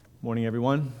Morning,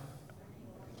 everyone.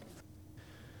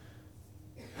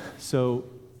 So,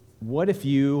 what if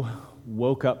you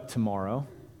woke up tomorrow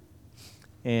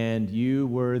and you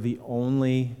were the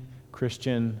only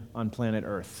Christian on planet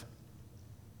Earth?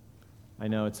 I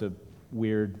know it's a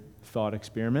weird thought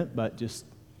experiment, but just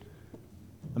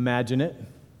imagine it.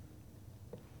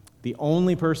 The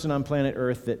only person on planet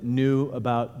Earth that knew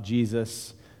about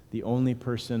Jesus, the only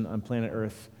person on planet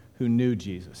Earth who knew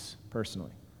Jesus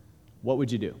personally. What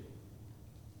would you do?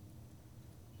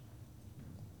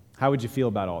 How would you feel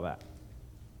about all that?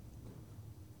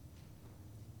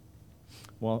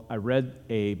 Well, I read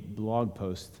a blog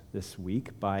post this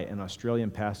week by an Australian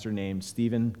pastor named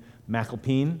Stephen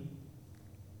McAlpine,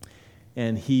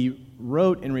 and he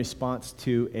wrote in response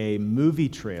to a movie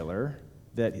trailer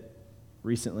that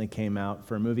recently came out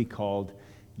for a movie called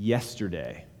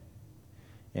Yesterday.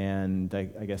 And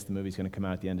I guess the movie's going to come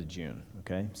out at the end of June,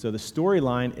 okay? So the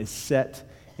storyline is set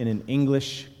in an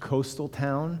English coastal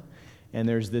town, and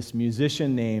there's this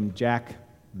musician named Jack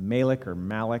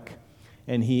Malik,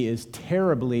 and he is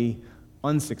terribly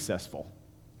unsuccessful.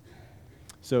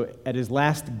 So at his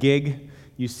last gig,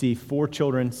 you see 4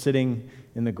 children sitting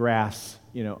in the grass,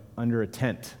 under a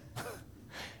tent.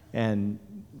 And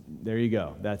there you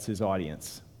go. That's his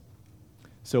audience.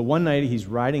 So one night, he's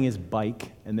riding his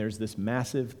bike, and there's this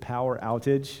massive power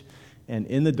outage. And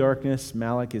in the darkness,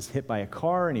 Malik is hit by a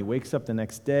car, and he wakes up the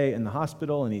next day in the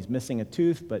hospital, and he's missing a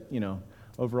tooth, but,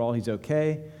 overall he's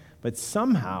okay. But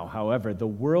somehow, however, the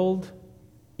world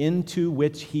into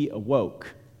which he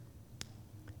awoke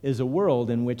is a world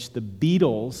in which the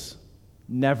Beatles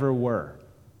never were.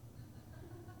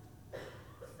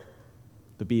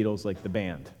 The Beatles, like the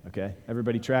band, okay?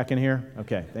 Everybody tracking here?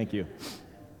 Okay, thank you.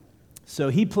 So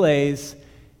he plays,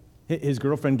 his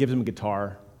girlfriend gives him a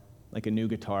guitar, like a new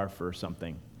guitar for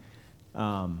something.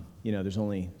 There's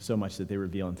only so much that they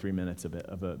reveal in 3 minutes of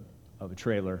a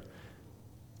trailer.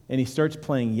 And he starts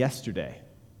playing Yesterday.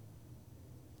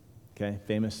 Okay,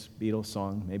 famous Beatles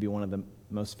song, maybe one of the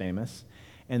most famous.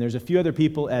 And there's a few other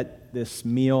people at this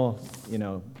meal,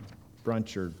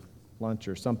 brunch or lunch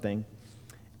or something.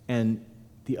 And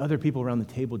the other people around the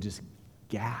table just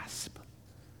gasp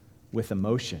with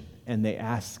emotion. And they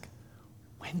ask,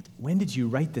 when did you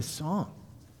write this song?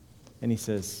 And he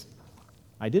says,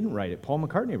 I didn't write it. Paul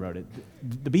McCartney wrote it.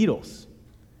 The Beatles.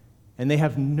 And they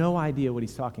have no idea what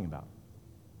he's talking about.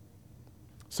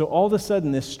 So all of a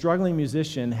sudden, this struggling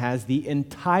musician has the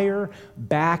entire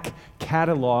back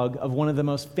catalog of one of the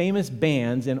most famous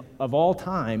bands of all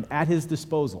time at his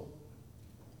disposal.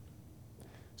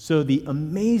 So the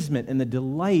amazement and the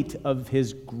delight of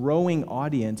his growing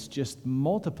audience just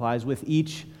multiplies with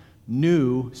each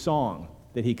new song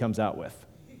that he comes out with.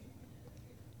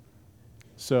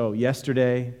 So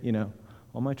Yesterday,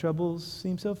 all my troubles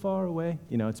seem so far away.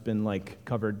 It's been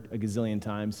covered a gazillion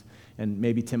times, and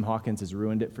maybe Tim Hawkins has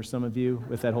ruined it for some of you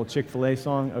with that whole Chick-fil-A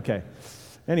song. Okay.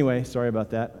 Anyway, sorry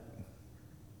about that.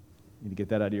 Need to get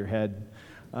that out of your head.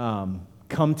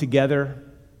 Come Together,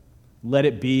 Let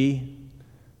It Be,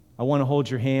 I Want to Hold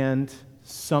Your Hand,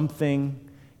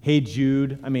 Something, Hey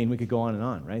Jude. We could go on and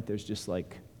on, right? There's just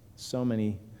so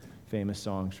many famous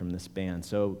songs from this band.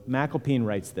 So McAlpine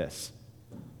writes this.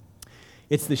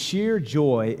 It's the sheer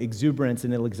joy, exuberance,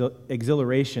 and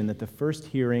exhilaration that the first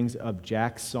hearings of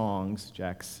Jack's songs,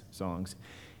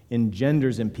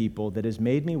 engenders in people that has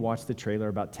made me watch the trailer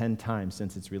about 10 times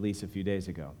since its release a few days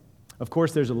ago. Of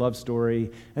course, there's a love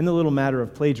story and the little matter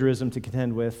of plagiarism to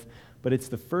contend with, but it's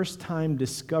the first-time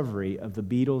discovery of the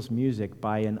Beatles' music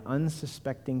by an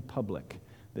unsuspecting public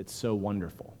that's so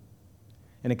wonderful.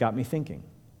 And it got me thinking,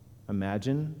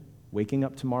 imagine waking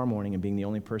up tomorrow morning and being the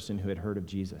only person who had heard of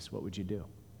Jesus. What would you do?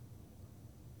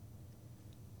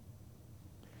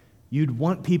 You'd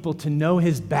want people to know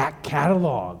his back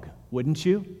catalog, wouldn't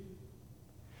you?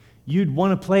 You'd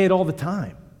want to play it all the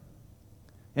time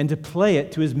and to play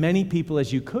it to as many people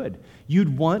as you could.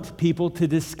 You'd want people to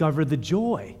discover the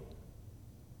joy.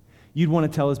 You'd want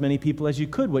to tell as many people as you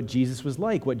could what Jesus was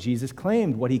like, what Jesus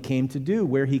claimed, what he came to do,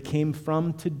 where he came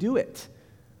from to do it,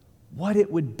 what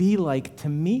it would be like to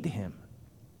meet him.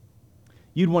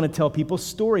 You'd want to tell people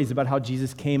stories about how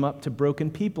Jesus came up to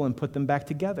broken people and put them back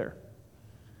together,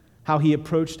 how he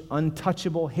approached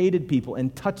untouchable, hated people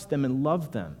and touched them and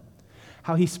loved them,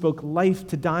 how he spoke life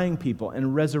to dying people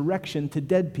and resurrection to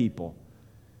dead people.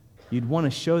 You'd want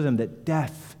to show them that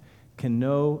death can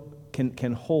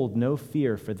hold no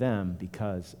fear for them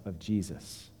because of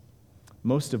Jesus.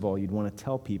 Most of all, you'd want to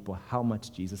tell people how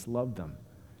much Jesus loved them.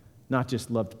 Not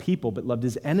just loved people, but loved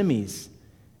his enemies,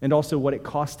 and also what it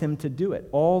cost him to do it,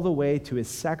 all the way to his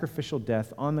sacrificial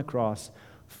death on the cross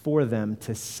for them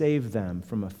to save them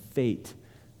from a fate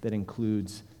that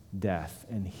includes death.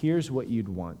 And here's what you'd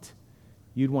want.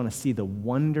 You'd want to see the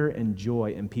wonder and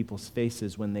joy in people's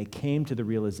faces when they came to the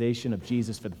realization of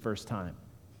Jesus for the first time.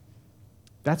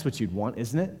 That's what you'd want,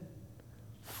 isn't it?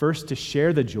 First to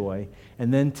share the joy,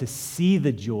 and then to see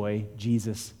the joy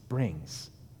Jesus brings.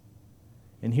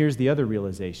 And here's the other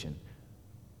realization.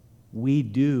 We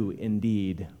do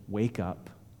indeed wake up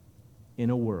in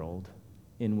a world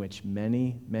in which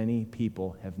many, many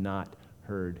people have not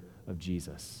heard of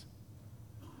Jesus.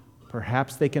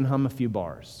 Perhaps they can hum a few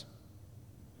bars,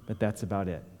 but that's about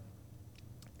it.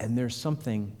 And there's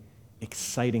something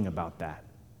exciting about that.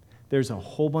 There's a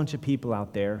whole bunch of people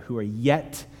out there who are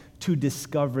yet to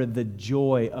discover the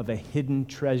joy of a hidden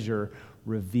treasure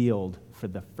revealed for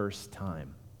the first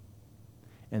time.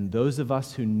 And those of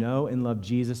us who know and love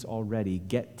Jesus already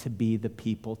get to be the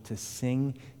people to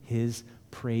sing his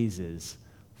praises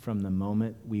from the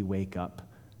moment we wake up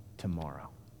tomorrow.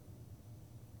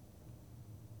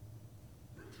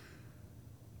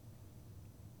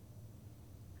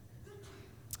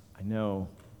 I know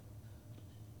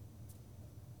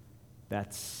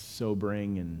that's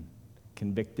sobering and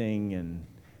convicting and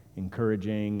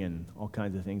encouraging and all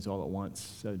kinds of things all at once.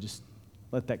 So just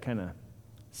let that kind of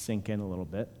sink in a little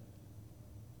bit.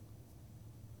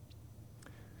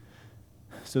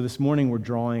 So this morning we're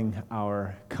drawing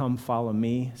our Come Follow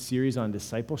Me series on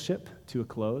discipleship to a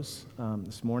close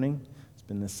this morning. It's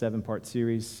been this 7-part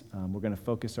series. We're going to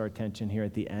focus our attention here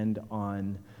at the end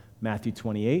on Matthew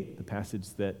 28, the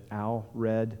passage that Al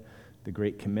read, the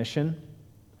Great Commission.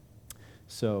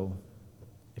 So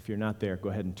if you're not there, go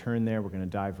ahead and turn there. We're going to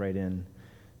dive right in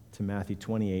to Matthew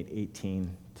 28,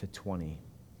 18 to 20.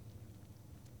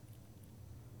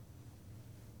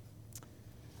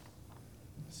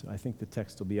 So I think the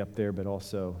text will be up there, but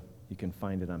also you can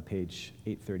find it on page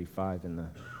 835 in the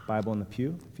Bible in the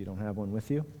pew, if you don't have one with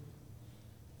you.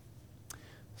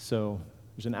 So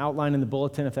there's an outline in the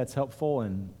bulletin if that's helpful,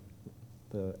 and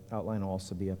the outline will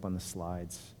also be up on the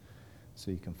slides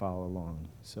so you can follow along.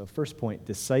 So first point,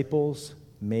 disciples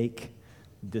make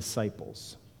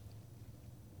disciples.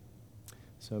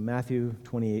 So Matthew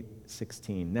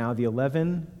 28:16. Now the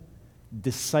 11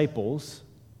 disciples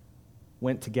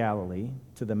went to Galilee,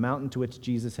 to the mountain to which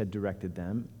Jesus had directed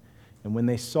them. And when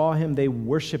they saw him, they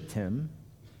worshiped him,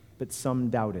 but some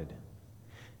doubted.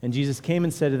 And Jesus came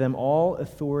and said to them, all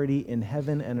authority in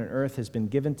heaven and on earth has been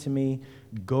given to me.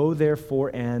 Go therefore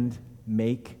and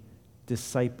make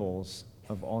disciples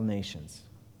of all nations.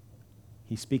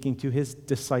 He's speaking to his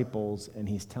disciples, and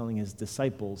he's telling his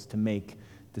disciples to make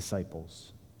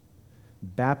disciples,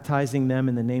 baptizing them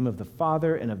in the name of the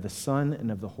Father and of the Son and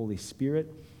of the Holy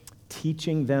Spirit,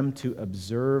 teaching them to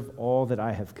observe all that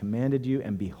I have commanded you,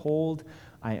 and behold,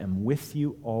 I am with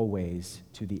you always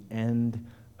to the end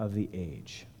of the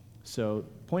age. So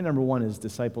point number 1 is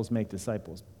disciples make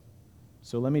disciples.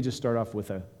 So let me just start off with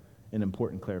an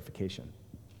important clarification.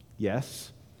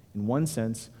 Yes, in one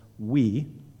sense, we,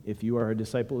 if you are a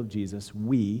disciple of Jesus,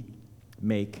 we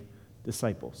make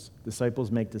disciples. Disciples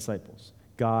make disciples.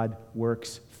 God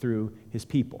works through his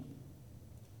people.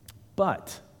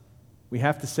 But we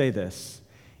have to say this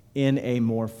in a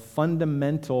more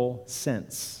fundamental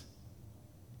sense.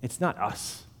 It's not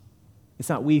us. It's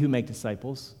not we who make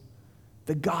disciples.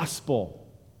 The gospel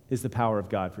is the power of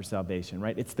God for salvation,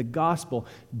 right? It's the gospel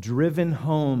driven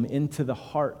home into the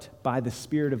heart by the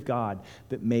Spirit of God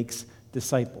that makes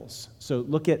disciples. So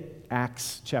look at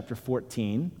Acts chapter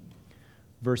 14,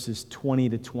 verses 20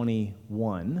 to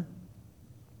 21.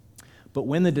 But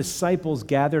when the disciples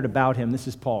gathered about him, this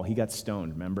is Paul, he got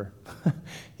stoned, remember?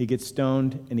 He gets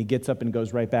stoned and he gets up and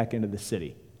goes right back into the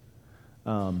city.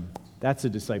 That's a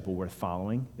disciple worth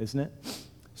following, isn't it?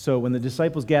 So when the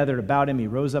disciples gathered about him, he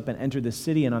rose up and entered the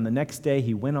city, and on the next day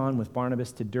he went on with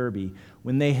Barnabas to Derbe,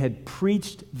 when they had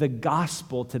preached the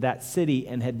gospel to that city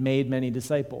and had made many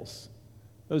disciples.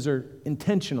 Those are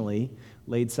intentionally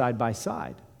laid side by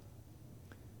side.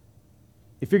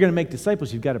 If you're going to make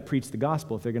disciples, you've got to preach the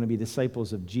gospel if they're going to be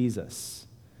disciples of Jesus.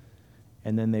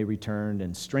 And then they returned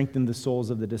and strengthened the souls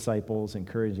of the disciples,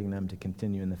 encouraging them to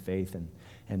continue in the faith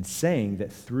and saying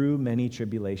that through many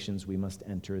tribulations we must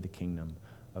enter the kingdom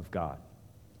of God.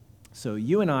 So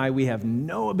you and I, we have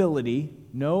no ability,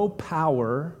 no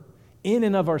power in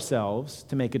and of ourselves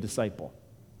to make a disciple.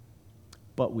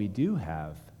 But we do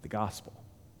have the gospel.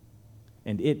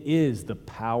 And it is the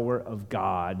power of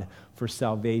God for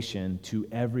salvation to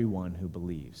everyone who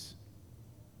believes.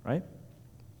 Right?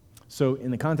 So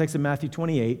in the context of Matthew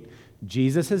 28,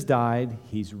 Jesus has died,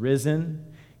 he's risen,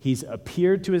 he's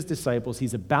appeared to his disciples,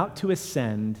 he's about to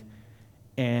ascend,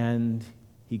 and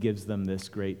he gives them this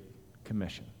great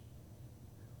commission.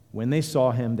 When they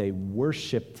saw him, they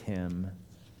worshiped him,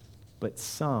 but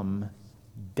some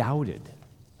doubted.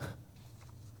 Did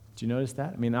you notice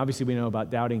that? I mean, obviously we know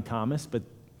about doubting Thomas, but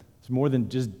it's more than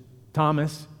just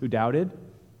Thomas who doubted.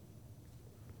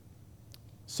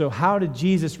 So how did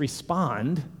Jesus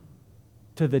respond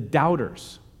to the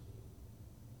doubters?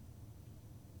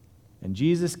 And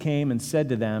Jesus came and said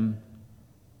to them,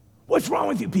 "What's wrong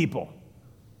with you people?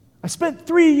 I spent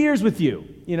 3 years with you,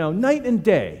 night and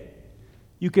day.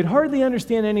 You could hardly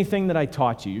understand anything that I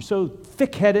taught you. You're so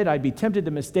thick-headed, I'd be tempted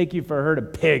to mistake you for a herd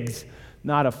of pigs,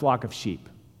 not a flock of sheep.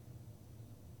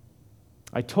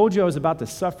 I told you I was about to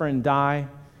suffer and die,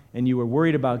 and you were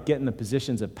worried about getting the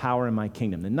positions of power in my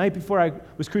kingdom. The night before I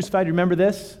was crucified, you remember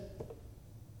this?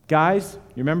 Guys,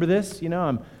 you remember this?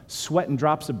 I'm sweating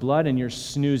drops of blood, and you're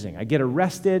snoozing. I get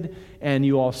arrested, and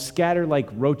you all scatter like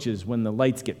roaches when the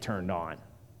lights get turned on.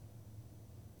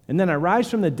 And then I rise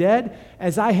from the dead,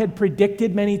 as I had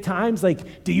predicted many times,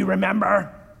 do you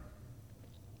remember?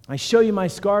 I show you my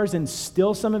scars, and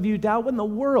still some of you doubt. What in the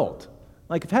world?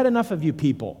 I've had enough of you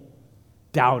people.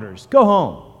 Doubters, go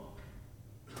home.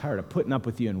 I'm tired of putting up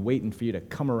with you and waiting for you to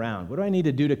come around. What do I need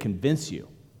to do to convince you?"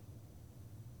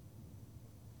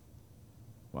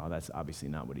 Well, that's obviously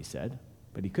not what he said,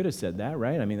 but he could have said that,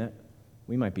 right? I mean,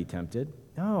 we might be tempted.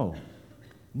 No.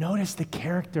 Notice the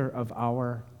character of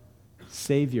our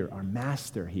Savior, our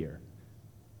Master here.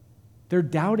 They're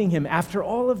doubting him after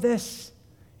all of this.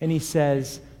 And he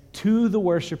says to the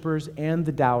worshipers and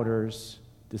the doubters,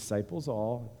 disciples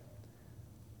all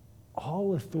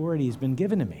authority has been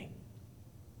given to me.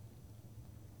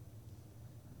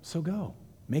 So go,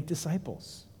 make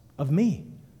disciples of me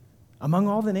among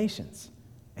all the nations,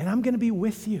 and I'm going to be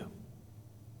with you.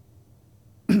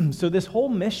 So this whole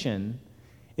mission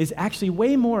is actually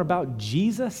way more about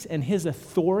Jesus and his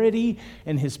authority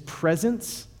and his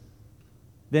presence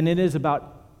than it is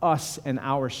about us and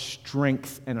our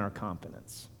strength and our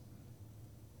competence.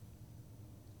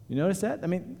 You notice that? I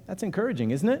mean, that's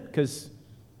encouraging, isn't it? Because,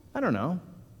 I don't know,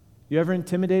 you ever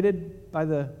intimidated by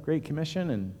the Great Commission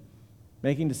and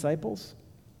making disciples?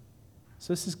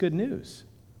 So this is good news.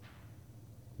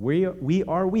 We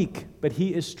are weak, but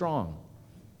he is strong,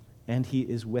 and he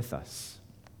is with us.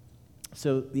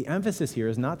 So the emphasis here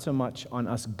is not so much on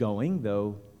us going,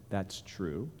 though that's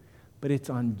true, but it's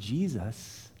on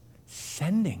Jesus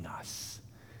sending us.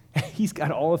 He's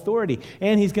got all authority,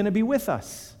 and he's going to be with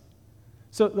us.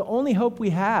 So the only hope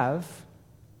we have,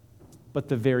 but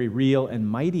the very real and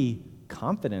mighty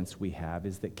confidence we have,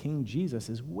 is that King Jesus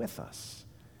is with us.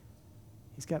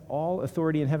 He's got all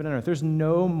authority in heaven and earth. There's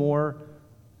no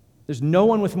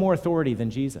one with more authority than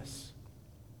Jesus.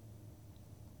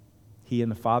 He and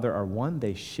the Father are one.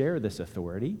 They share this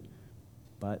authority,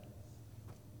 but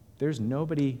there's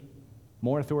nobody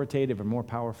more authoritative or more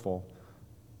powerful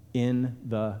in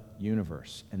the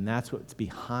universe. And that's what's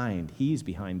behind. He's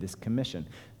behind this commission.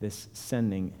 This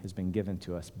sending has been given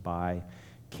to us by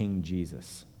King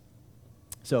Jesus.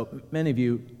 So many of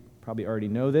you probably already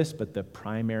know this, but the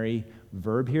primary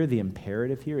verb here, the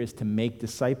imperative here, is to make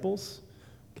disciples.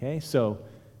 Okay, so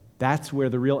that's where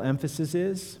the real emphasis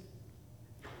is.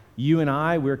 You and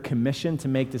I, we're commissioned to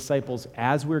make disciples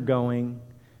as we're going,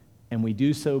 and we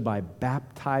do so by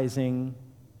baptizing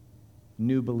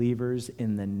new believers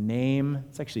in the name,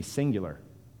 it's actually singular,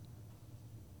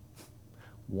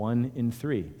 1 in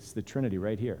 3. It's the Trinity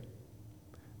right here.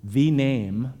 The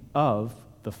name of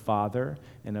the Father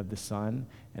and of the Son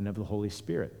and of the Holy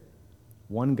Spirit.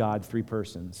 One God, 3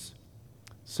 persons.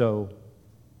 So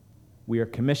we are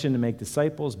commissioned to make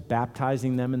disciples,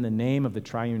 baptizing them in the name of the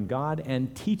triune God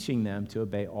and teaching them to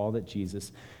obey all that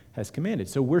Jesus has commanded.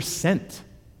 So we're sent.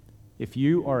 If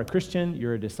you are a Christian,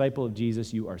 you're a disciple of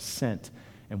Jesus, you are sent.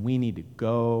 And we need to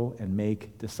go and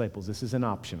make disciples. This isn't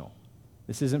optional.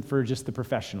 This isn't for just the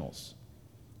professionals.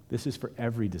 This is for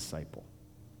every disciple.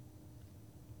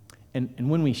 And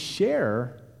when we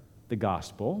share the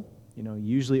gospel,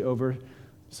 usually over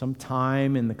some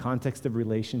time in the context of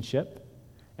relationship,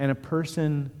 and a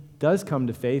person does come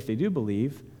to faith, they do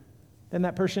believe, then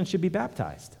that person should be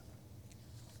baptized.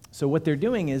 So what they're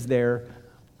doing is they're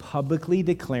publicly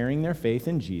declaring their faith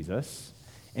in Jesus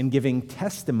and giving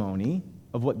testimony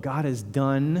of what God has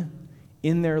done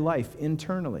in their life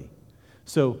internally.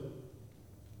 So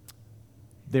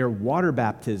their water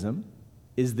baptism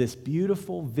is this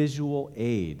beautiful visual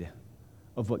aid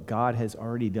of what God has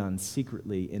already done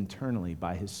secretly, internally,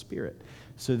 by his Spirit.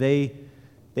 So they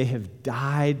have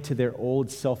died to their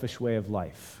old selfish way of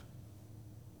life.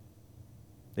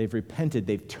 They've repented.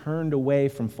 They've turned away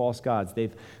from false gods.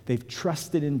 They've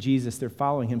trusted in Jesus. They're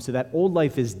following him. So that old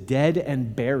life is dead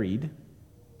and buried.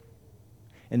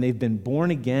 And they've been born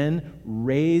again,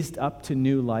 raised up to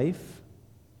new life.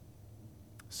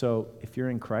 So if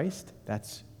you're in Christ,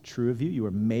 that's true of you. You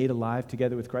are made alive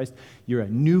together with Christ. You're a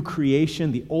new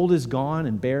creation. The old is gone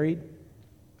and buried.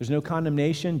 There's no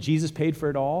condemnation. Jesus paid for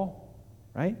it all,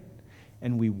 right?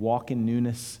 And we walk in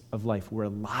newness of life. We're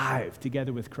alive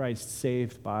together with Christ,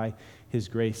 saved by his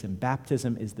grace. And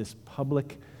baptism is this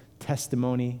public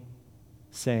testimony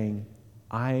saying,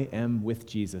 I am with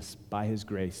Jesus by his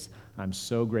grace. I'm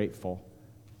so grateful.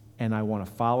 And I want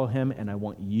to follow him, and I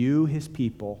want you, his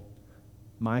people,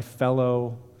 my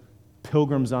fellow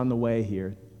pilgrims on the way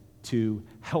here, to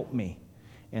help me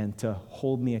and to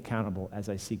hold me accountable as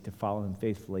I seek to follow him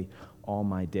faithfully all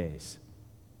my days.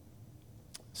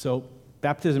 So,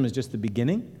 baptism is just the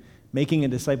beginning. Making a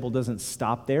disciple doesn't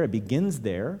stop there. It begins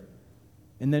there.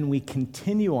 And then we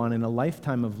continue on in a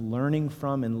lifetime of learning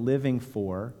from and living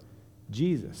for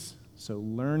Jesus. So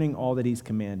learning all that he's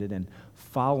commanded and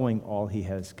following all he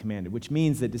has commanded, which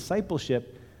means that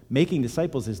discipleship, making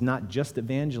disciples, is not just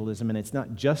evangelism, and it's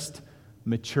not just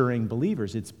maturing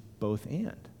believers. It's both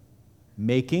and.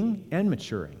 Making and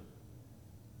maturing.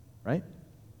 Right?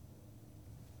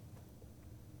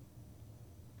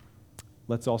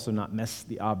 Let's also not miss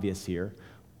the obvious here.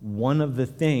 One of the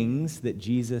things that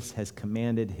Jesus has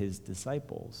commanded his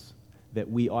disciples that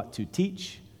we ought to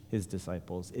teach his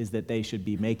disciples is that they should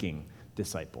be making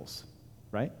disciples,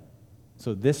 right?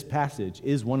 So this passage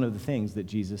is one of the things that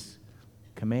Jesus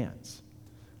commands.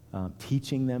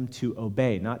 Teaching them to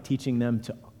obey, not teaching them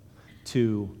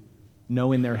to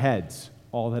know in their heads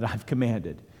all that I've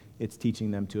commanded. It's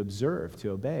teaching them to observe, to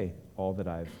obey all that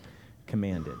I've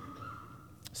commanded.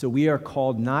 So we are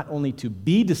called not only to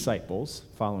be disciples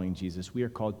following Jesus, we are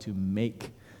called to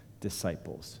make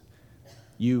disciples.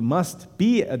 You must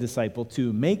be a disciple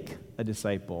to make a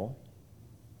disciple.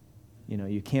 You know,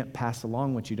 you can't pass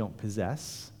along what you don't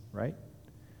possess, right?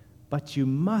 But you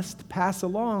must pass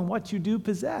along what you do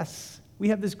possess. We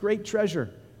have this great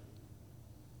treasure.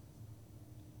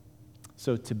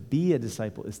 So to be a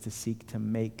disciple is to seek to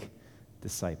make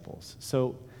disciples.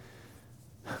 So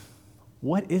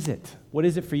what is it? What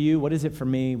is it for you? What is it for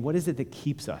me? What is it that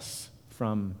keeps us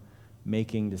from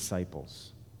making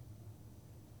disciples?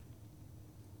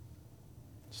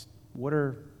 What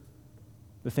are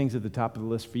the things at the top of the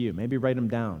list for you? Maybe write them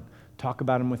down. Talk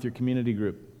about them with your community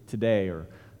group today or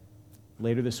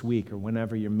later this week or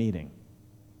whenever you're meeting.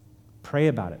 Pray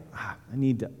about it. I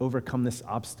need to overcome this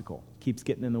obstacle. It keeps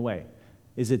getting in the way.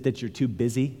 Is it that you're too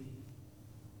busy?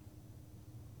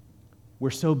 We're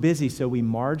so busy, so we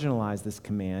marginalize this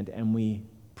command and we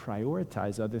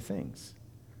prioritize other things.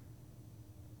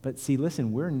 But see,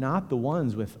 listen, we're not the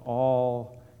ones with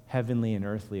all heavenly and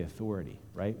earthly authority,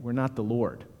 right? We're not the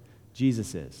Lord.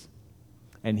 Jesus is.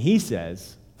 And he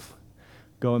says,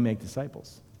 go and make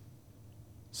disciples.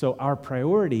 So our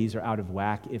priorities are out of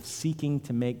whack if seeking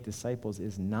to make disciples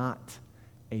is not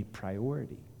a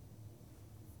priority.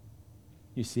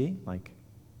 You see, like,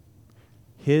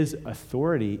 his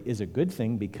authority is a good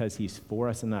thing because he's for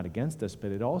us and not against us,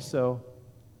 but it also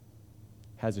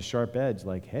has a sharp edge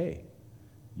like, hey,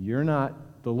 you're not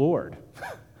the Lord.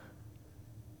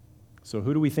 So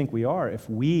who do we think we are if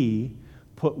we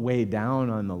put way down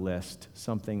on the list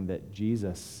something that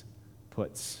Jesus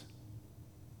puts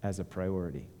as a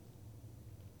priority?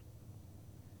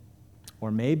 Or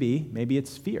maybe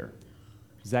it's fear.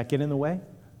 Does that get in the way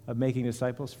of making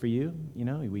disciples for you? You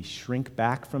know, we shrink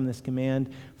back from this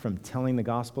command, from telling the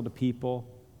gospel to people.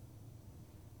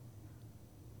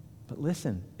 But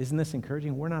listen, isn't this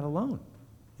encouraging? We're not alone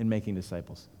in making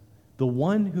disciples. The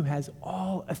one who has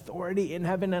all authority in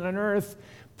heaven and on earth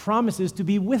promises to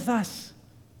be with us,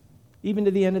 even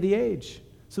to the end of the age.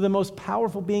 So the most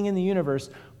powerful being in the universe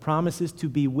promises to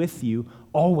be with you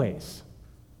always.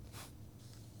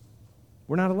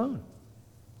 We're not alone.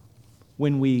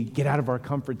 When we get out of our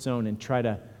comfort zone and try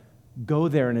to go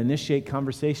there and initiate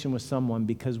conversation with someone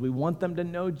because we want them to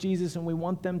know Jesus and we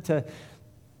want them to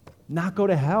not go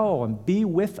to hell and be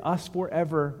with us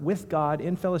forever, with God,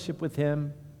 in fellowship with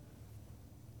him,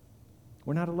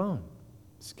 we're not alone.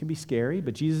 This can be scary,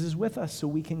 but Jesus is with us so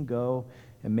we can go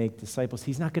and make disciples.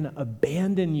 He's not going to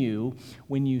abandon you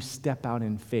when you step out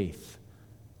in faith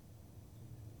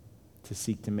to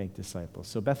seek to make disciples.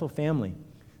 So Bethel family,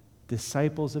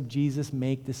 disciples of Jesus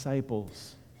make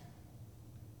disciples.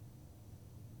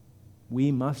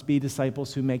 We must be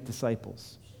disciples who make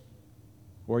disciples.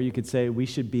 Or you could say we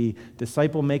should be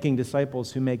disciple-making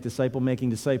disciples who make disciple-making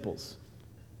disciples.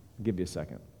 I'll give you a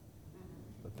second.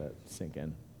 Let that sink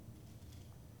in.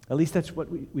 At least that's what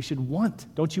we should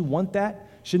want. Don't you want that?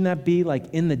 Shouldn't that be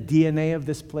like in the DNA of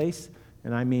this place?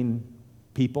 And I mean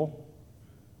people.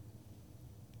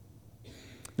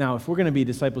 Now, if we're going to be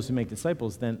disciples who make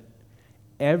disciples, then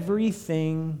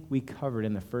everything we covered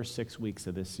in the first 6 weeks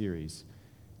of this series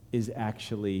is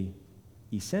actually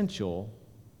essential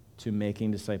to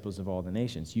making disciples of all the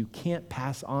nations. You can't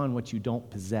pass on what you don't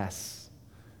possess.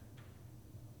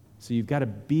 So you've got to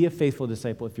be a faithful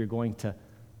disciple if you're going to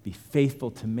be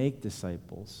faithful to make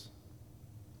disciples.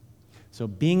 So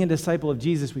being a disciple of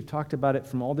Jesus, we've talked about it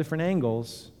from all different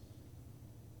angles.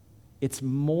 It's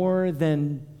more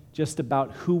than just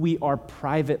about who we are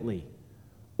privately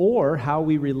or how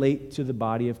we relate to the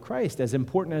body of Christ, as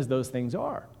important as those things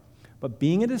are. But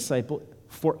being a disciple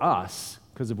for us,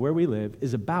 because of where we live,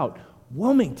 is about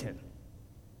Wilmington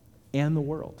and the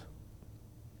world.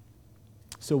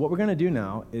 So what we're going to do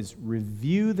now is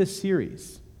review the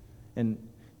series. And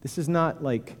this is not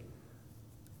like,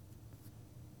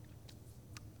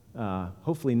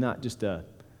 hopefully not just a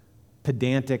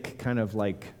pedantic kind of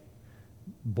like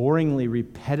boringly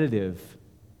repetitive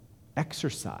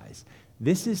exercise.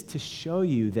 This is to show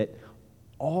you that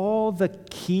all the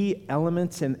key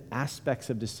elements and aspects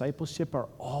of discipleship are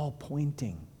all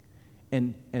pointing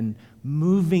and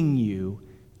moving you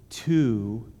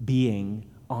to being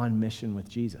on mission with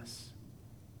Jesus.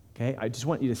 Okay? I just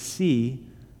want you to see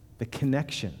the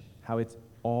connection, how it's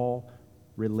all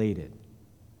related.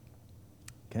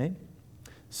 Okay?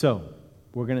 So,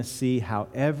 we're going to see how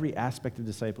every aspect of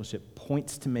discipleship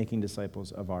points to making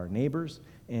disciples of our neighbors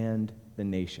and the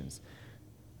nations.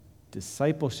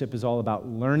 Discipleship is all about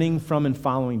learning from and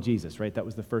following Jesus, right? That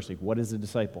was the first week. What is a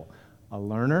disciple? A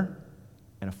learner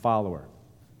and a follower.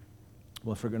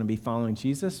 Well, if we're going to be following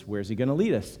Jesus, where's he going to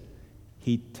lead us?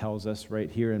 He tells us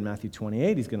right here in Matthew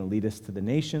 28, he's going to lead us to the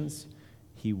nations.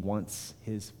 He wants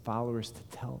his followers to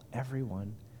tell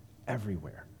everyone,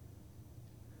 everywhere.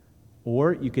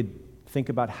 Or you could think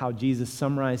about how Jesus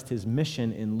summarized his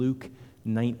mission in Luke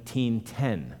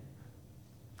 19:10.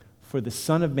 For the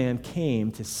Son of Man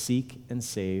came to seek and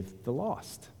save the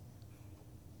lost.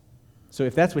 So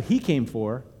if that's what he came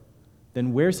for,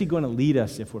 then where's he going to lead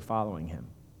us if we're following him?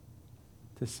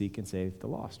 To seek and save the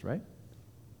lost, right?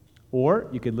 Or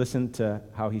you could listen to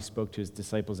how he spoke to his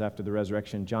disciples after the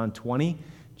resurrection. John 20,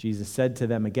 Jesus said to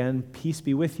them again, "Peace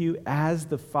be with you. As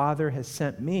the Father has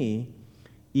sent me,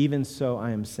 even so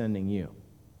I am sending you."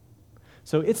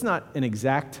 So it's not an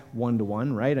exact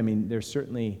one-to-one, right? I mean, there's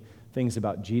certainly things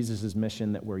about Jesus'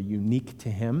 mission that were unique to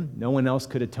him. No one else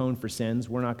could atone for sins.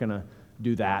 We're not going to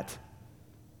do that.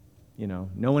 You know,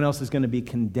 no one else is going to be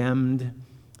condemned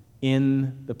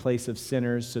in the place of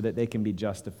sinners so that they can be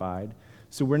justified.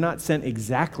 So we're not sent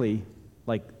exactly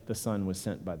like the Son was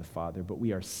sent by the Father, but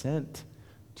we are sent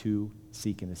to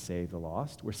seek and to save the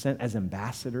lost. We're sent as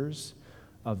ambassadors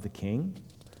of the King.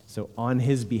 So on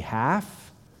his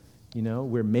behalf, you know,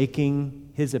 we're making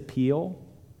his appeal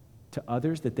to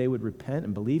others that they would repent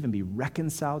and believe and be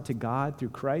reconciled to God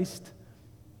through Christ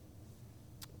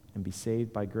and be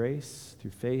saved by grace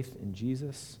through faith in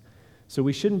Jesus. So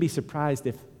we shouldn't be surprised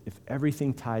if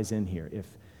everything ties in here.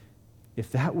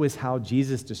 If that was how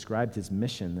Jesus described his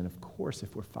mission, then of course,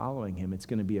 if we're following him, it's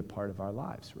going to be a part of our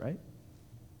lives, right?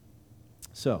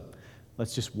 So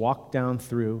let's just walk down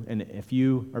through, and if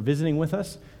you are visiting with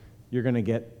us, you're going to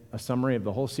get a summary of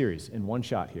the whole series in one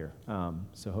shot here.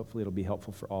 So hopefully it'll be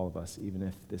helpful for all of us, even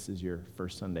if this is your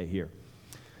first Sunday here.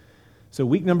 So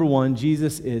week number 1,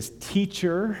 Jesus is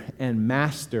teacher and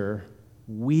master.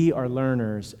 We are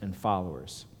learners and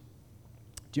followers.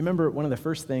 Do you remember one of the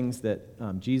first things that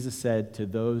Jesus said to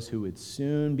those who would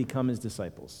soon become his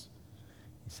disciples?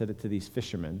 He said it to these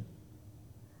fishermen,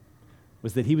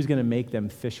 was that he was going to make them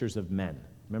fishers of men.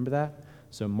 Remember that?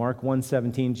 So Mark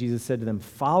 1:17, Jesus said to them,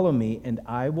 "Follow me, and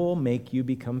I will make you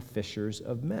become fishers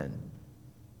of men."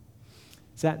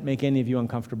 Does that make any of you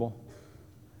uncomfortable?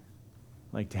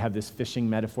 Like to have this fishing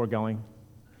metaphor going?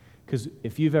 Because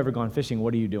if you've ever gone fishing,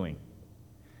 what are you doing?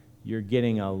 You're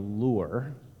getting a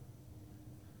lure.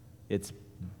 It's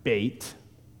bait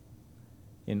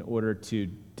in order to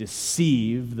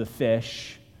deceive the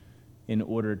fish, in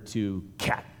order to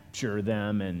capture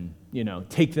them and,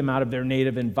 take them out of their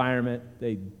native environment.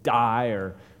 They die,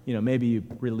 or, maybe you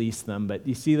release them. But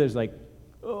you see, there's like,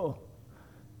 oh,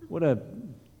 what a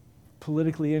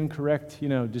politically incorrect,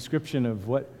 description of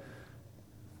what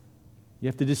you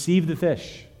have to deceive the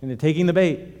fish into taking the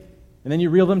bait, and then you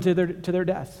reel them to their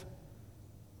death.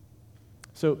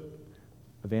 So,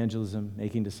 evangelism,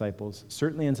 making disciples,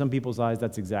 certainly in some people's eyes,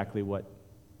 that's exactly what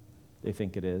they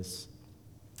think it is.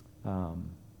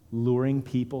 Luring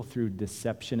people through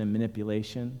deception and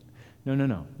manipulation,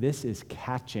 No. This is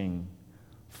catching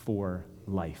for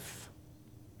life.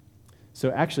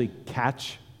 So actually,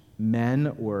 catch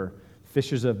men or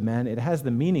fishers of men, it has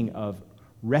the meaning of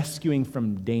rescuing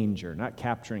from danger, not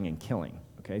capturing and killing.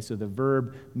 Okay, so the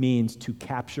verb means to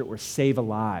capture or save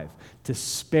alive, to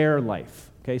spare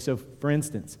life. Okay, so for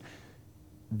instance,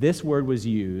 this word was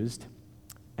used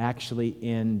actually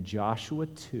in Joshua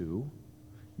 2.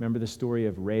 Remember the story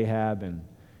of Rahab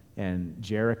and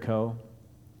Jericho?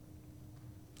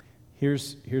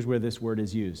 Here's where this word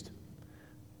is used.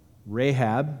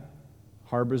 Rahab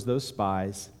harbors those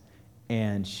spies,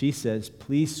 and she says,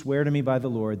 "Please swear to me by the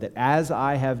Lord that as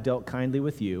I have dealt kindly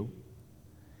with you,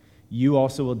 you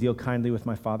also will deal kindly with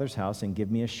my father's house and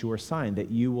give me a sure sign that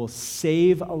you will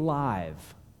save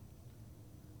alive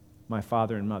my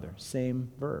father and mother."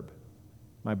 Same verb.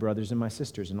 "My brothers and my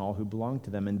sisters and all who belong to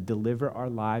them, and deliver our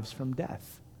lives from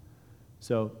death."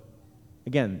 So,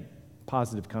 again,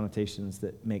 positive connotations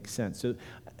that make sense. So,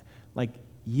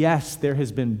 yes, there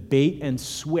has been bait and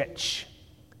switch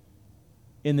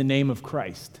in the name of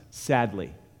Christ,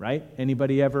 sadly, right?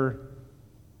 Anybody ever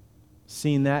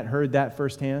seen that, heard that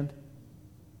firsthand?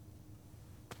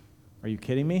 Are you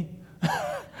kidding me?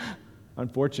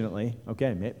 Unfortunately.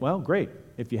 Okay, well, great.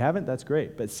 If you haven't, that's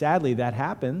great. But sadly, that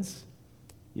happens,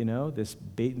 this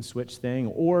bait and switch thing.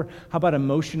 Or how about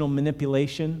emotional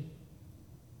manipulation?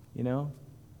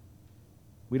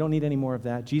 We don't need any more of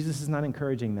that. Jesus is not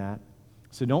encouraging that.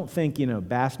 So don't think,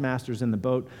 Bassmasters in the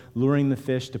boat luring the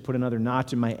fish to put another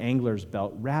notch in my angler's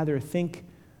belt. Rather, think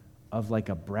of like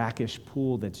a brackish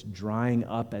pool that's drying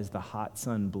up as the hot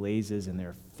sun blazes, and there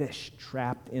are fish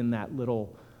trapped in that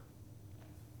little,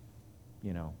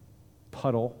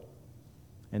 puddle.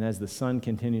 And as the sun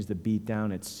continues to beat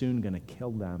down, it's soon going to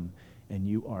kill them, and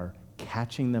you are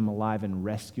catching them alive and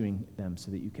rescuing them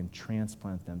so that you can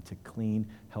transplant them to clean,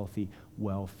 healthy,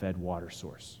 well-fed water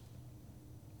source.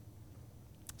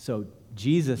 So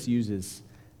Jesus uses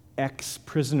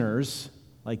ex-prisoners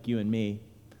like you and me,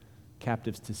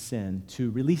 captives to sin,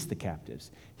 to release the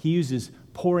captives. He uses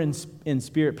poor in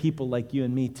spirit people like you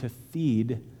and me to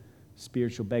feed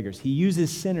spiritual beggars. He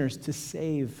uses sinners to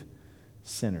save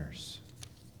sinners.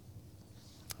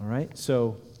 All right?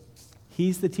 So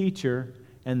he's the teacher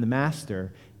and the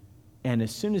master, and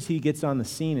as soon as he gets on the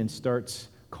scene and starts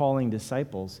calling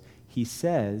disciples, he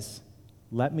says,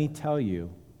 "Let me tell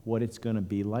you what it's going to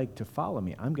be like to follow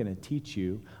me. I'm going to teach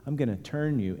you. I'm going to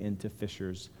turn you into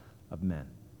fishers of men."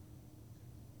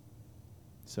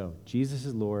 So Jesus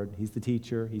is Lord. He's the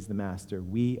teacher. He's the master.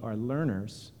 We are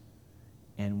learners,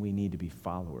 and we need to be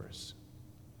followers.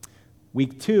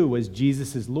 Week 2 was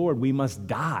Jesus is Lord. We must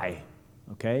die.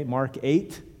 Okay, Mark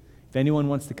 8. If anyone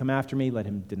wants to come after me, let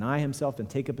him deny himself and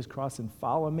take up his cross and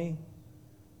follow me.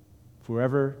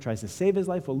 Whoever tries to save his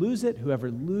life will lose it. Whoever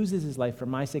loses his life for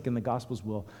my sake and the gospel's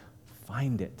will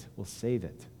find it, will save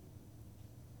it.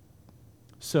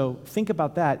 So think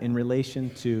about that in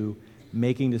relation to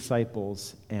making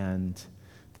disciples and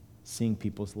seeing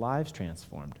people's lives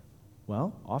transformed.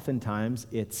 Well, oftentimes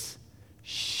it's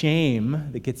shame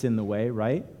that gets in the way,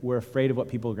 right? We're afraid of what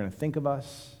people are going to think of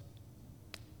us.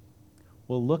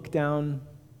 We'll look down,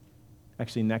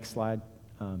 actually next slide,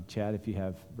 Chad, if you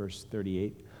have verse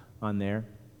 38 on there.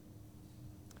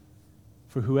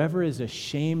 "For whoever is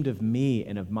ashamed of me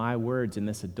and of my words in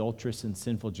this adulterous and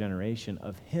sinful generation,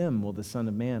 of him will the Son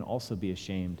of Man also be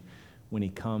ashamed when he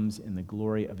comes in the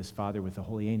glory of his Father with the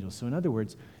holy angels." So in other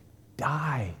words,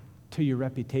 die to your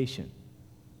reputation.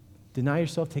 Deny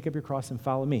yourself, take up your cross, and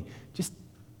follow me. Just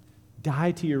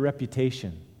die to your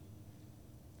reputation.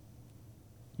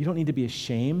 You don't need to be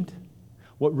ashamed.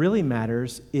 What really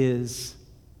matters is,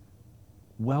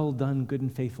 "Well done, good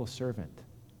and faithful servant."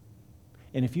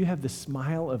 And if you have the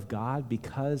smile of God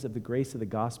because of the grace of the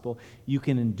gospel, you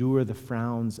can endure the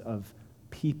frowns of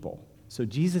people. So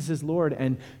Jesus is Lord,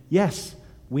 and yes,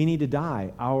 we need to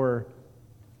die. Our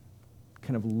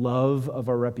kind of love of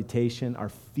our reputation, our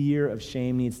fear of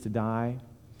shame needs to die.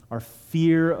 Our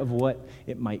fear of what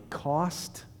it might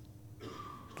cost.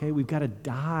 Okay, we've got to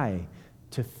die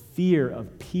to fear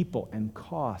of people and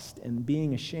cost and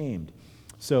being ashamed.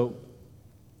 So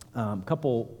a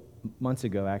couple months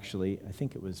ago, actually, I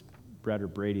think it was Brett or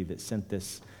Brady that sent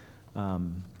this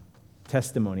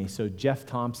testimony. So Jeff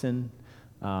Thompson,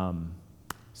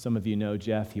 some of you know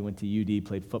Jeff. He went to UD,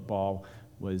 played football,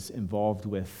 was involved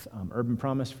with Urban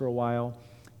Promise for a while,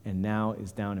 and now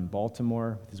is down in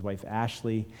Baltimore with his wife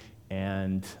Ashley,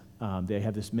 and they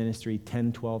have this ministry,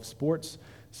 10-12 Sports.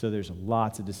 So there's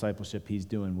lots of discipleship he's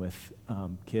doing with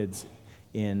kids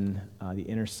in the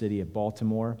inner city of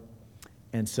Baltimore.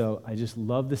 And so I just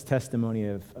love this testimony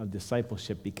of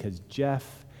discipleship because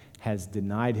Jeff has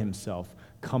denied himself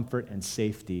comfort and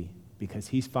safety because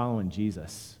he's following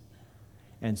Jesus.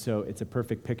 And so it's a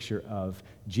perfect picture of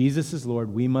Jesus is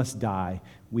Lord, we must die,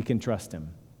 we can trust him.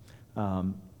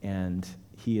 And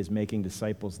he is making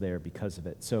disciples there because of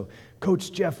it. So,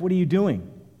 Coach Jeff, what are you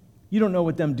doing? You don't know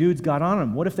what them dudes got on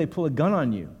them. What if they pull a gun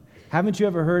on you? Haven't you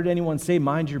ever heard anyone say,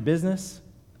 mind your business?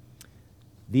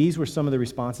 These were some of the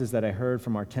responses that I heard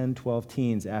from our 10, 12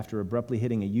 teens after abruptly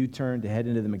hitting a U-turn to head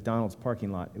into the McDonald's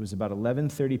parking lot. It was about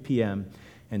 11:30 p.m.,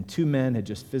 and two men had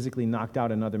just physically knocked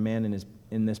out another man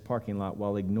in this parking lot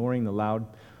while ignoring the loud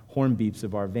horn beeps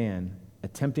of our van,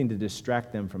 attempting to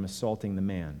distract them from assaulting the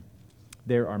man.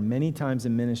 There are many times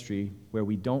in ministry where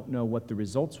we don't know what the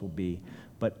results will be,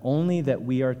 but only that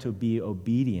we are to be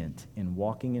obedient in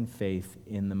walking in faith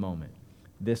in the moment.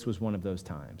 This was one of those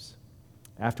times.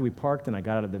 After we parked and I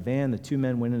got out of the van, the two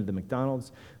men went into the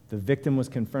McDonald's. The victim was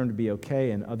confirmed to be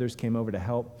okay, and others came over to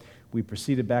help. We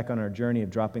proceeded back on our journey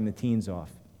of dropping the teens off.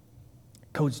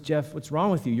 Coach Jeff, what's wrong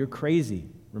with you? You're crazy,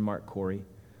 remarked Corey.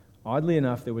 Oddly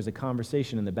enough, there was a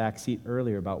conversation in the back seat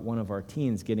earlier about one of our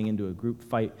teens getting into a group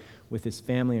fight with his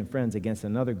family and friends against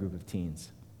another group of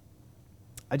teens.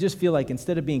 I just feel like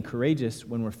instead of being courageous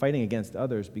when we're fighting against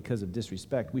others because of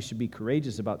disrespect, we should be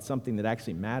courageous about something that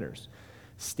actually matters,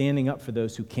 standing up for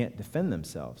those who can't defend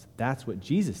themselves. That's what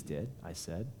Jesus did, I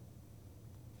said.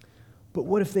 But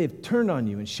what if they've turned on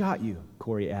you and shot you?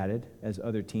 Corey added, as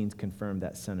other teens confirmed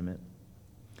that sentiment.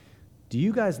 Do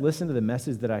you guys listen to the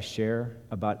message that I share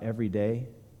about every day?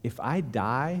 If I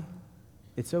die,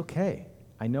 it's okay.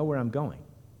 I know where I'm going.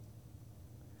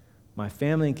 My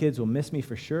family and kids will miss me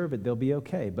for sure, but they'll be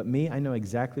okay. But me, I know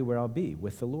exactly where I'll be,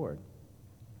 with the Lord.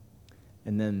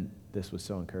 And then this was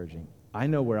so encouraging. I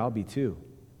know where I'll be too,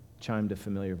 chimed a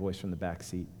familiar voice from the back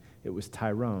seat. It was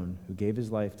Tyrone, who gave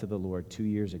his life to the Lord 2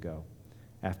 years ago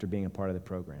after being a part of the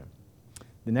program.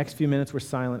 The next few minutes were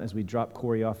silent as we dropped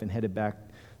Corey off and headed back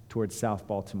towards South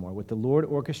Baltimore. What the Lord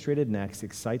orchestrated next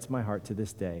excites my heart to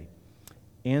this day.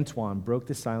 Antoine broke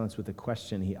the silence with a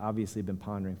question he obviously had been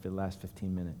pondering for the last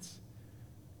 15 minutes.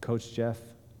 Coach Jeff,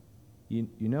 you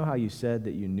know how you said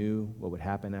that you knew what would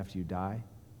happen after you die?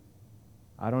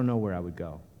 I don't know where I would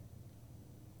go.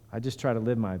 I just try to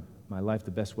live my life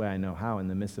the best way I know how in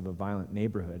the midst of a violent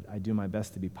neighborhood. I do my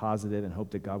best to be positive and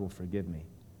hope that God will forgive me.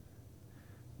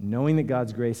 Knowing that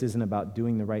God's grace isn't about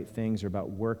doing the right things or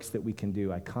about works that we can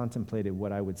do, I contemplated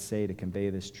what I would say to convey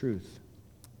this truth.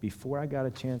 Before I got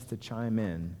a chance to chime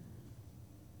in,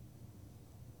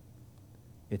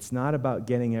 it's not about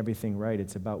getting everything right,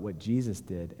 it's about what Jesus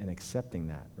did and accepting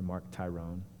that, remarked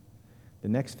Tyrone. The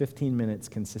next 15 minutes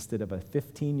consisted of a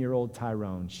 15-year-old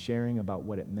Tyrone sharing about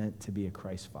what it meant to be a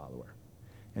Christ follower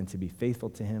and to be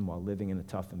faithful to him while living in a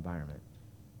tough environment.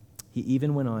 He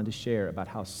even went on to share about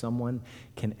how someone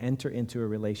can enter into a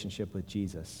relationship with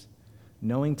Jesus.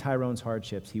 Knowing Tyrone's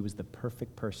hardships, he was the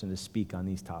perfect person to speak on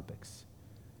these topics.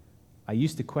 I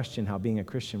used to question how being a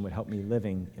Christian would help me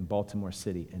living in Baltimore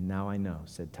City, and now I know,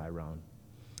 said Tyrone.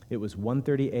 It was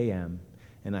 1:30 a.m.,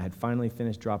 and I had finally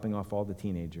finished dropping off all the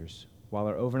teenagers. While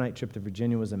our overnight trip to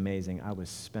Virginia was amazing, I was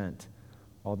spent.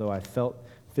 Although I felt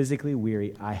physically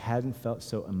weary, I hadn't felt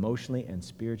so emotionally and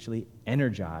spiritually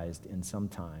energized in some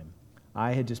time.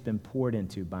 I had just been poured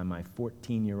into by my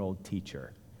 14-year-old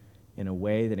teacher in a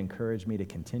way that encouraged me to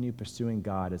continue pursuing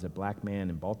God as a black man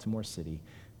in Baltimore City.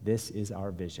 This is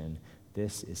our vision.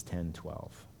 This is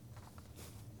 1012.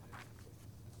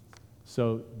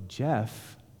 So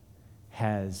Jeff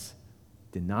has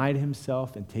denied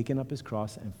himself and taken up his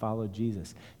cross and followed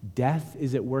Jesus. Death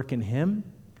is at work in him,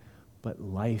 but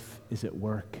life is at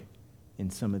work in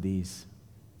some of these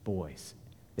boys.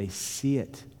 They see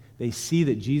it. They see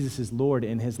that Jesus is Lord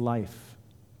in his life.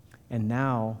 And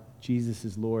now Jesus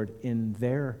is Lord in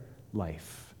their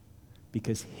life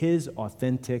because his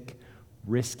authentic,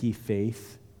 risky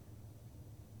faith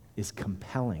is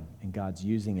compelling, and God's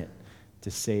using it to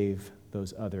save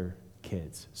those other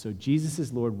kids. So Jesus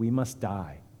is Lord, we must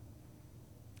die.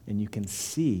 And you can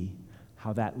see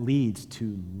how that leads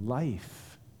to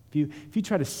life. If you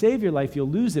try to save your life, you'll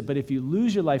lose it. But if you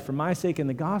lose your life for my sake in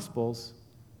the Gospels,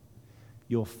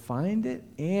 you'll find it,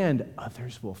 and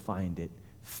others will find it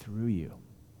through you.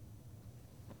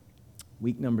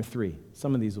 Week number 3.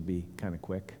 Some of these will be kind of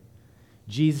quick.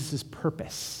 Jesus'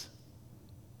 purpose.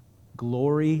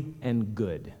 Glory and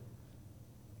good.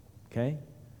 Okay?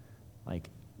 Like,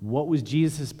 what was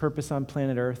Jesus' purpose on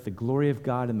planet Earth? The glory of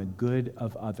God and the good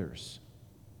of others.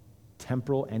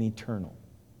 Temporal and eternal.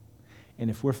 And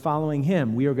if we're following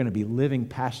him, we are going to be living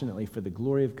passionately for the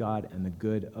glory of God and the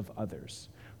good of others,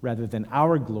 rather than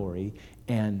our glory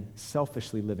and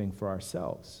selfishly living for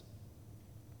ourselves.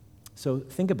 So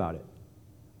think about it.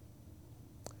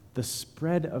 The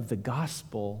spread of the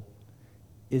gospel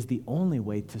is the only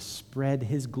way to spread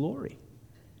his glory,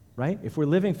 right? If we're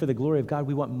living for the glory of God,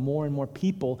 we want more and more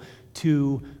people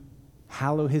to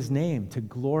hallow his name, to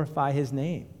glorify his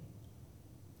name.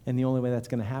 And the only way that's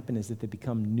going to happen is that they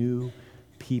become new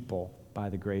people by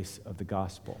the grace of the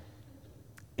gospel.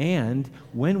 And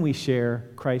when we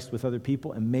share Christ with other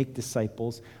people and make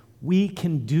disciples, we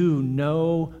can do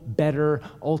no better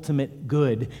ultimate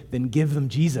good than give them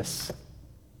Jesus,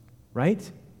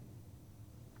 right?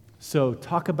 So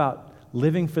talk about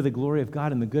living for the glory of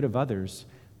God and the good of others.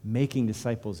 Making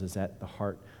disciples is at the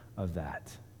heart of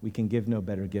that. We can give no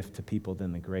better gift to people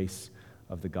than the grace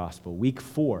of the gospel. Week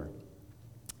 4,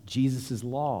 Jesus'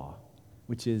 law,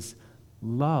 which is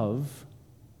love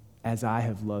as I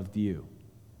have loved you.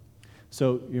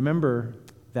 So remember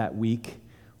that week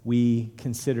we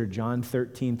considered John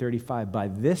 13:35. By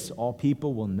this all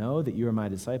people will know that you are my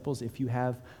disciples if you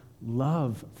have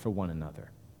love for one another.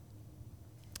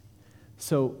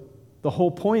 So the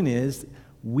whole point is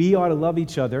we ought to love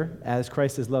each other as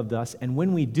Christ has loved us, and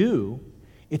when we do,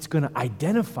 it's going to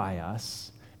identify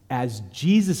us as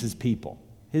Jesus' people,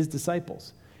 his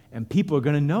disciples. And people are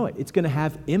going to know it. It's going to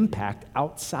have impact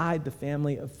outside the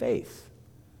family of faith.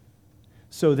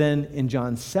 So then in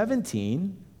John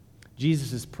 17,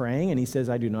 Jesus is praying, and he says,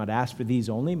 I do not ask for these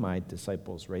only, my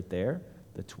disciples right there,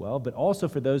 the 12, but also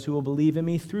for those who will believe in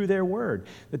me through their word,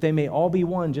 that they may all be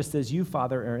one, just as you,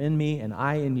 Father, are in me and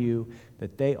I in you,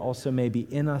 that they also may be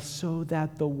in us, so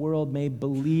that the world may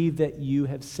believe that you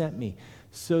have sent me.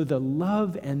 So the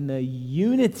love and the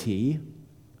unity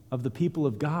of the people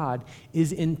of God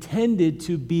is intended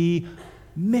to be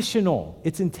missional.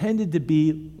 It's intended to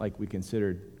be, like we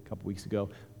considered a couple weeks ago,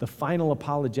 the final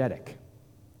apologetic,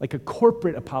 like a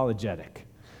corporate apologetic.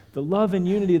 The love and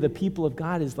unity of the people of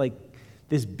God is like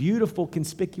this beautiful,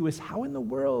 conspicuous, how in the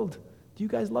world do you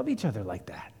guys love each other like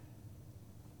that?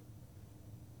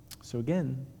 So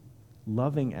again,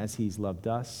 loving as he's loved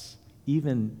us,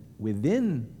 even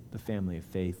within the family of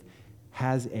faith,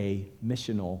 has a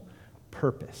missional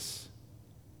purpose.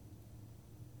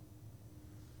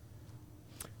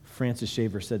 Francis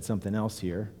Schaeffer said something else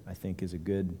here, I think is a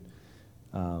good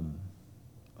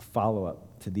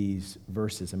follow-up to these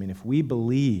verses. I mean, if we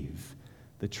believe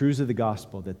the truths of the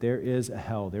gospel, that there is a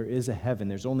hell, there is a heaven,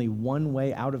 there's only one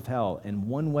way out of hell and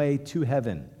one way to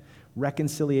heaven,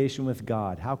 reconciliation with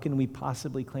God, how can we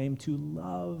possibly claim to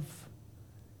love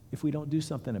if we don't do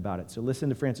something about it? So listen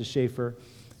to Francis Schaeffer.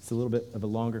 It's a little bit of a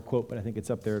longer quote, but I think it's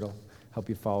up there. It'll help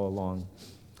you follow along.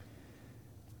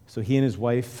 So he and his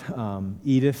wife,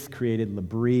 Edith, created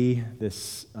L'Abri,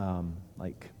 this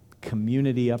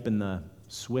community up in the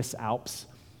Swiss Alps,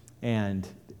 and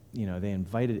they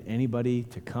invited anybody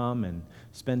to come and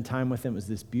spend time with them. It was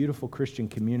this beautiful Christian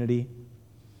community.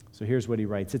 So here's what he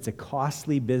writes. It's a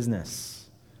costly business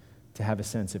to have a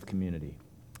sense of community.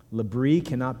 L'Abri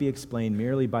cannot be explained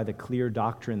merely by the clear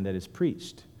doctrine that is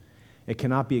preached. It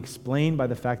cannot be explained by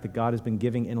the fact that God has been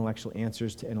giving intellectual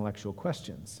answers to intellectual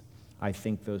questions. I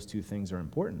think those two things are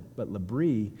important, but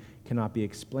L'Abri cannot be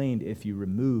explained if you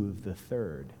remove the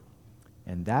third,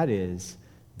 and that is,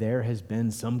 there has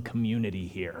been some community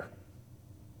here,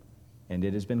 and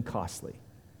it has been costly.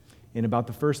 In about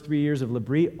the first 3 years of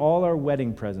L'Abri, all our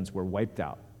wedding presents were wiped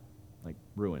out, like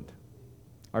ruined.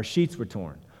 Our sheets were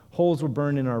torn. Holes were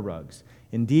burned in our rugs.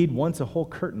 Indeed, once a whole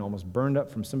curtain almost burned up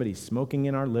from somebody smoking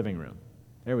in our living room.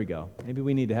 There we go. Maybe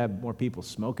we need to have more people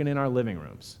smoking in our living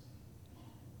rooms.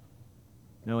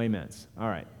 No amens. All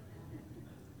right.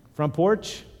 Front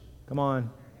porch? Come on.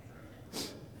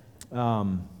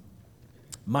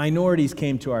 Minorities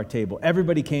came to our table.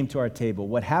 Everybody came to our table.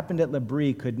 What happened at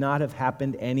L'Abri could not have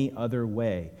happened any other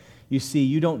way. You see,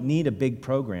 you don't need a big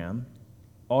program.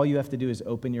 All you have to do is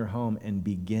open your home and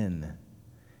begin.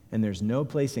 And there's no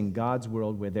place in God's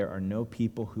world where there are no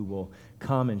people who will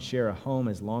come and share a home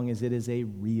as long as it is a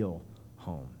real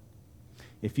home.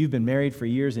 If you've been married for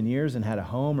years and years and had a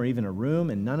home or even a room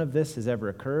and none of this has ever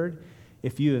occurred,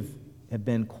 if you have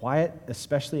been quiet,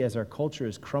 especially as our culture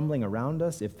is crumbling around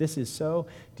us, if this is so,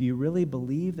 do you really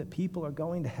believe that people are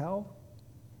going to hell?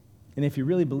 And if you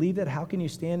really believe that, how can you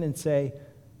stand and say,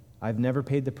 I've never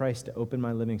paid the price to open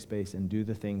my living space and do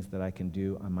the things that I can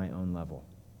do on my own level?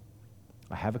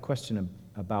 I have a question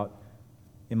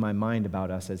in my mind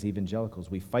about us as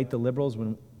evangelicals. We fight the liberals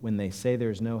when they say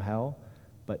there's no hell,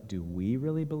 but do we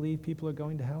really believe people are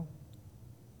going to hell?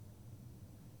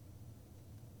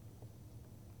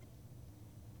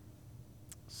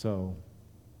 So,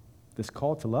 this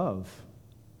call to love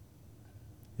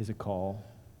is a call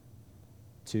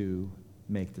to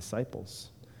make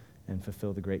disciples. and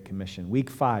fulfill the Great Commission. Week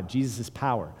 5, Jesus'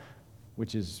 power,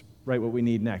 which is right what we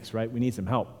need next, right? We need some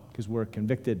help because we're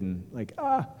convicted and like,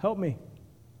 help me.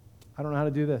 I don't know how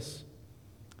to do this.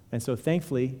 And so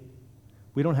thankfully,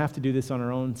 we don't have to do this on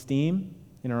our own steam,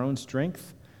 in our own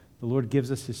strength. The Lord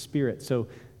gives us His Spirit. So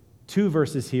 2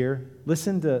 verses here.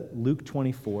 Listen to Luke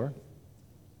 24.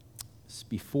 It's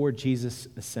before Jesus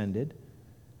ascended.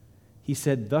 He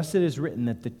said, "Thus it is written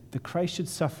that the Christ should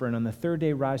suffer and on the third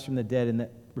day rise from the dead, and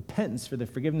that repentance for the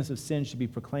forgiveness of sins should be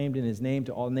proclaimed in His name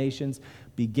to all nations,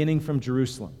 beginning from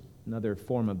Jerusalem." Another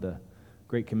form of the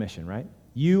Great Commission, right?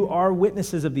 "You are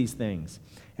witnesses of these things.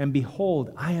 And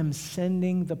behold, I am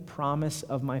sending the promise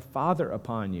of my Father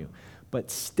upon you. But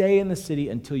stay in the city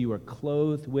until you are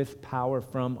clothed with power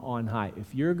from on high."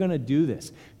 If you're going to do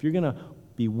this, if you're going to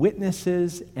be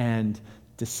witnesses and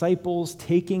disciples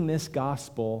taking this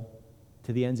gospel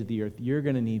to the ends of the earth, you're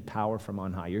going to need power from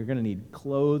on high. You're going to need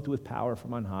clothed with power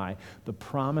from on high, the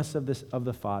promise of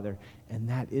the Father, and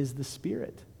that is the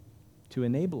Spirit to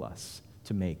enable us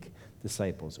to make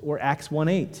disciples. Or Acts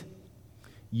 1:8,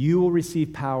 "You will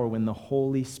receive power when the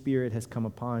Holy Spirit has come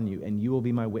upon you, and you will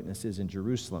be my witnesses in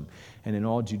Jerusalem and in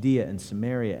all Judea and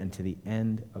Samaria and to the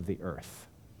end of the earth."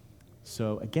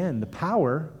 So again, the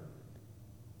power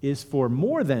is for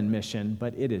more than mission,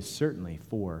 but it is certainly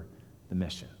for the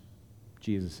mission,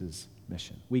 Jesus'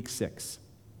 mission. Week 6,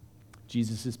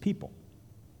 Jesus' people.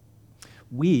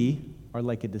 We are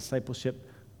like a discipleship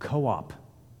co-op.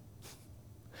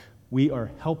 We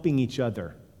are helping each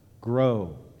other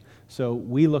grow. So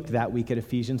we looked that week at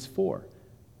Ephesians 4.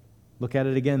 Look at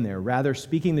it again there. "Rather,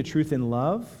 speaking the truth in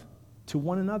love to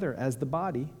one another as the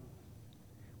body,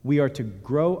 we are to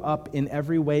grow up in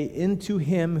every way into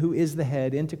Him who is the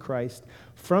head, into Christ,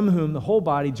 from whom the whole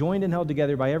body, joined and held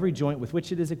together by every joint with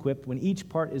which it is equipped, when each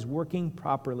part is working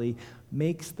properly,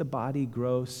 makes the body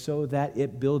grow so that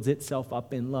it builds itself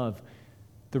up in love."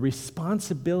 The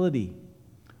responsibility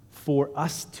for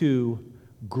us to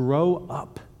grow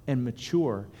up and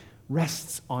mature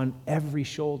rests on every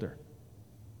shoulder.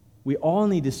 We all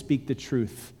need to speak the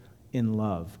truth in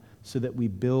love so that we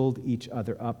build each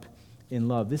other up in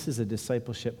love. This is a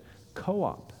discipleship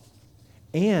co-op.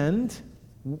 And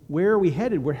where are we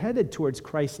headed? We're headed towards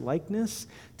Christ's likeness,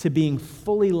 to being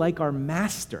fully like our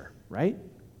master, right?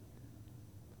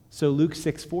 So Luke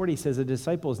 6:40 says, "A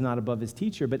disciple is not above his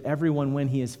teacher, but everyone, when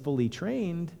he is fully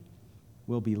trained,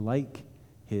 will be like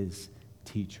his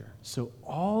teacher." So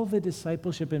all the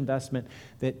discipleship investment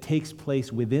that takes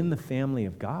place within the family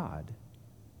of God,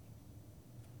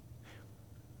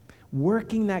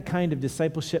 working that kind of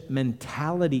discipleship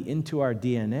mentality into our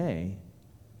DNA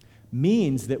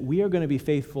means that we are going to be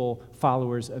faithful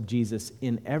followers of Jesus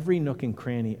in every nook and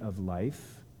cranny of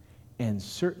life, and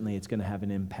certainly it's going to have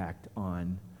an impact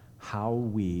on how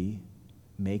we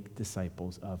make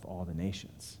disciples of all the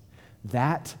nations.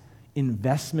 That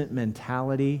investment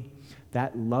mentality,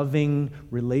 that loving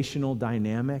relational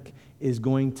dynamic is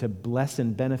going to bless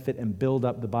and benefit and build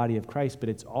up the body of Christ, but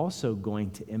it's also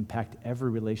going to impact every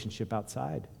relationship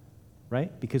outside,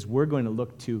 right? Because we're going to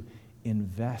look to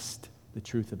invest the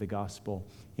truth of the gospel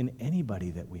in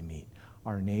anybody that we meet.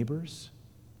 Our neighbors,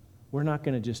 we're not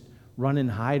going to just run and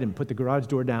hide and put the garage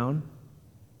door down.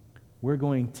 We're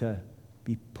going to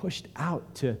be pushed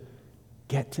out to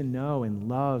get to know and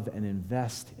love and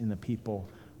invest in the people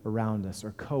around us,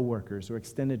 or coworkers, or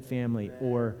extended family,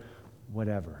 or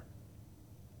whatever.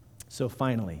 So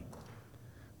finally,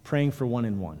 praying for one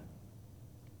in one.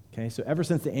 Okay, so ever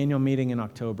since the annual meeting in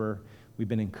October, we've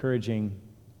been encouraging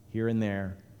here and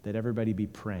there that everybody be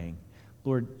praying.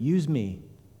 Lord, use me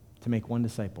to make one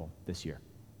disciple this year.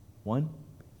 One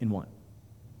in one.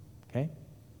 Okay?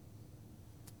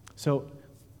 So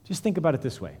just think about it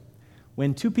this way.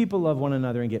 When two people love one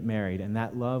another and get married, and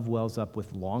that love wells up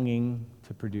with longing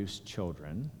to produce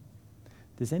children,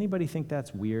 does anybody think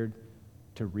that's weird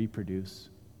to reproduce?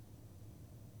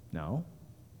 No.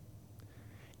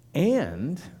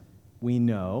 And we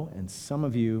know, and some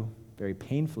of you very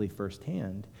painfully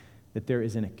firsthand, that there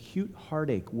is an acute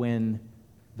heartache when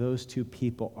those two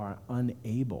people are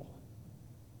unable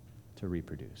to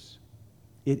reproduce.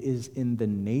 It is in the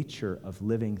nature of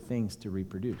living things to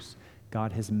reproduce.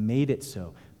 God has made it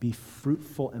so. Be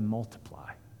fruitful and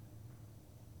multiply.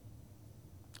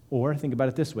 Or think about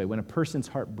it this way. When a person's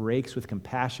heart breaks with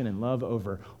compassion and love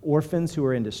over orphans who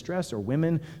are in distress or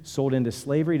women sold into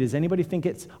slavery, does anybody think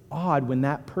it's odd when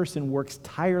that person works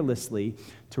tirelessly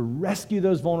to rescue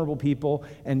those vulnerable people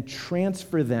and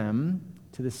transfer them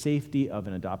to the safety of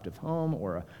an adoptive home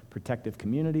or a protective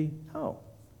community? No.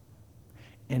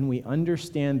 And we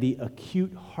understand the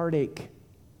acute heartache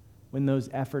when those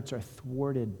efforts are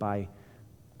thwarted by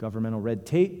governmental red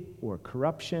tape or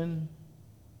corruption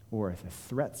or the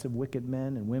threats of wicked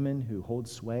men and women who hold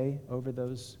sway over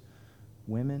those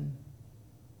women.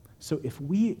 So if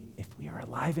we are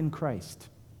alive in Christ,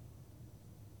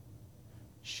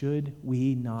 should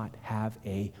we not have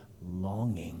a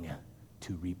longing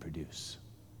to reproduce?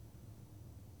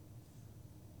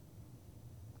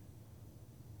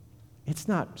 It's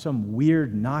not some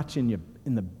weird notch in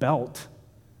the belt,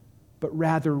 but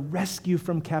rather rescue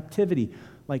from captivity.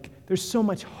 Like, there's so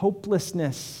much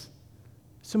hopelessness,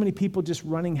 so many people just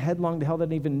running headlong to hell that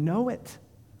don't even know it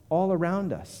all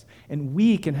around us. And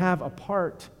we can have a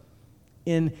part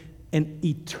in an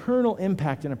eternal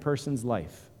impact in a person's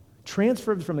life,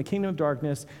 transferred from the kingdom of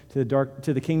darkness to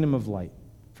the kingdom of light,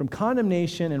 from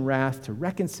condemnation and wrath to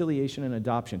reconciliation and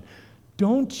adoption.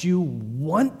 Don't you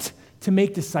want to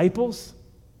make disciples?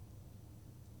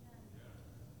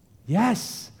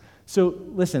 Yes. So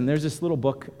listen, there's this little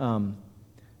book,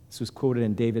 this was quoted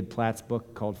in David Platt's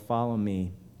book called Follow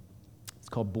Me. It's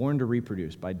called Born to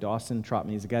Reproduce by Dawson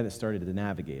Trotman. He's the guy that started the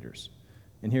Navigators.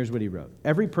 And here's what he wrote.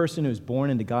 Every person who's born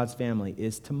into God's family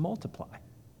is to multiply.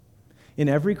 In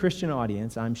every Christian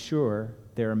audience, I'm sure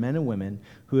there are men and women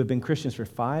who have been Christians for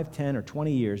 5, 10, or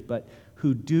 20 years, but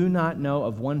who do not know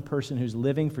of one person who's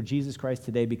living for Jesus Christ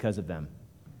today because of them.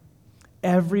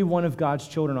 Every one of God's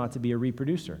children ought to be a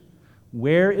reproducer.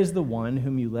 Where is the one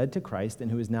whom you led to Christ and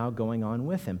who is now going on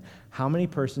with him? How many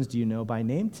persons do you know by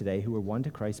name today who were won to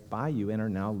Christ by you and are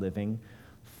now living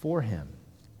for him?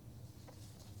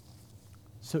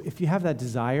 So if you have that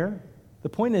desire, the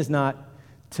point is not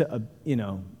to,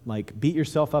 beat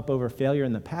yourself up over failure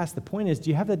in the past. The point is, do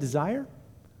you have that desire?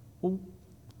 Well,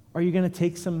 are you going to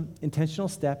take some intentional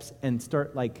steps and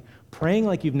start praying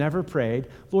like you've never prayed?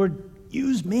 Lord,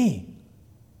 use me.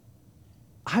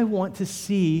 I want to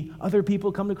see other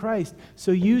people come to Christ,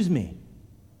 so use me.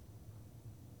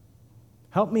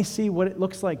 Help me see what it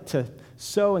looks like to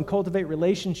sow and cultivate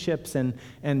relationships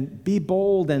and be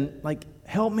bold and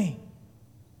help me.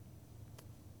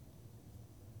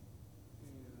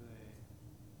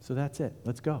 So that's it.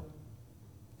 Let's go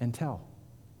and tell.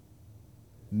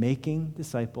 Making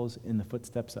disciples in the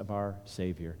footsteps of our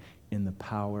Savior in the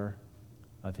power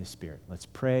of his Spirit. Let's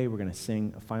pray. We're going to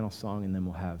sing a final song, and then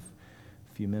we'll have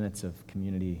a few minutes of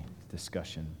community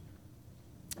discussion.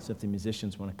 So if the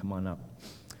musicians want to come on up.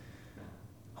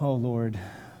 Oh, Lord,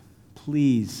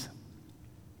 please,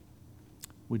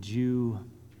 would you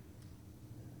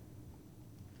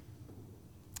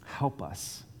help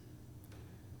us?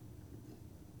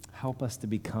 Help us to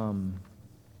become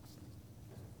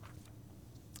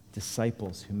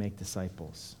disciples who make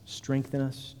disciples. Strengthen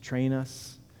us, train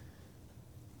us,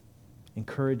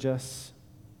 encourage us,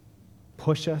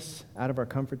 push us out of our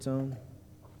comfort zone,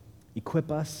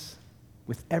 equip us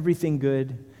with everything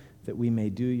good that we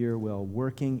may do your will,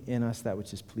 working in us that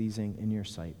which is pleasing in your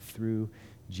sight through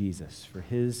Jesus, for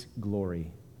his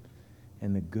glory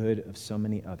and the good of so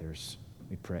many others,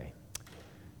 we pray.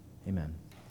 Amen.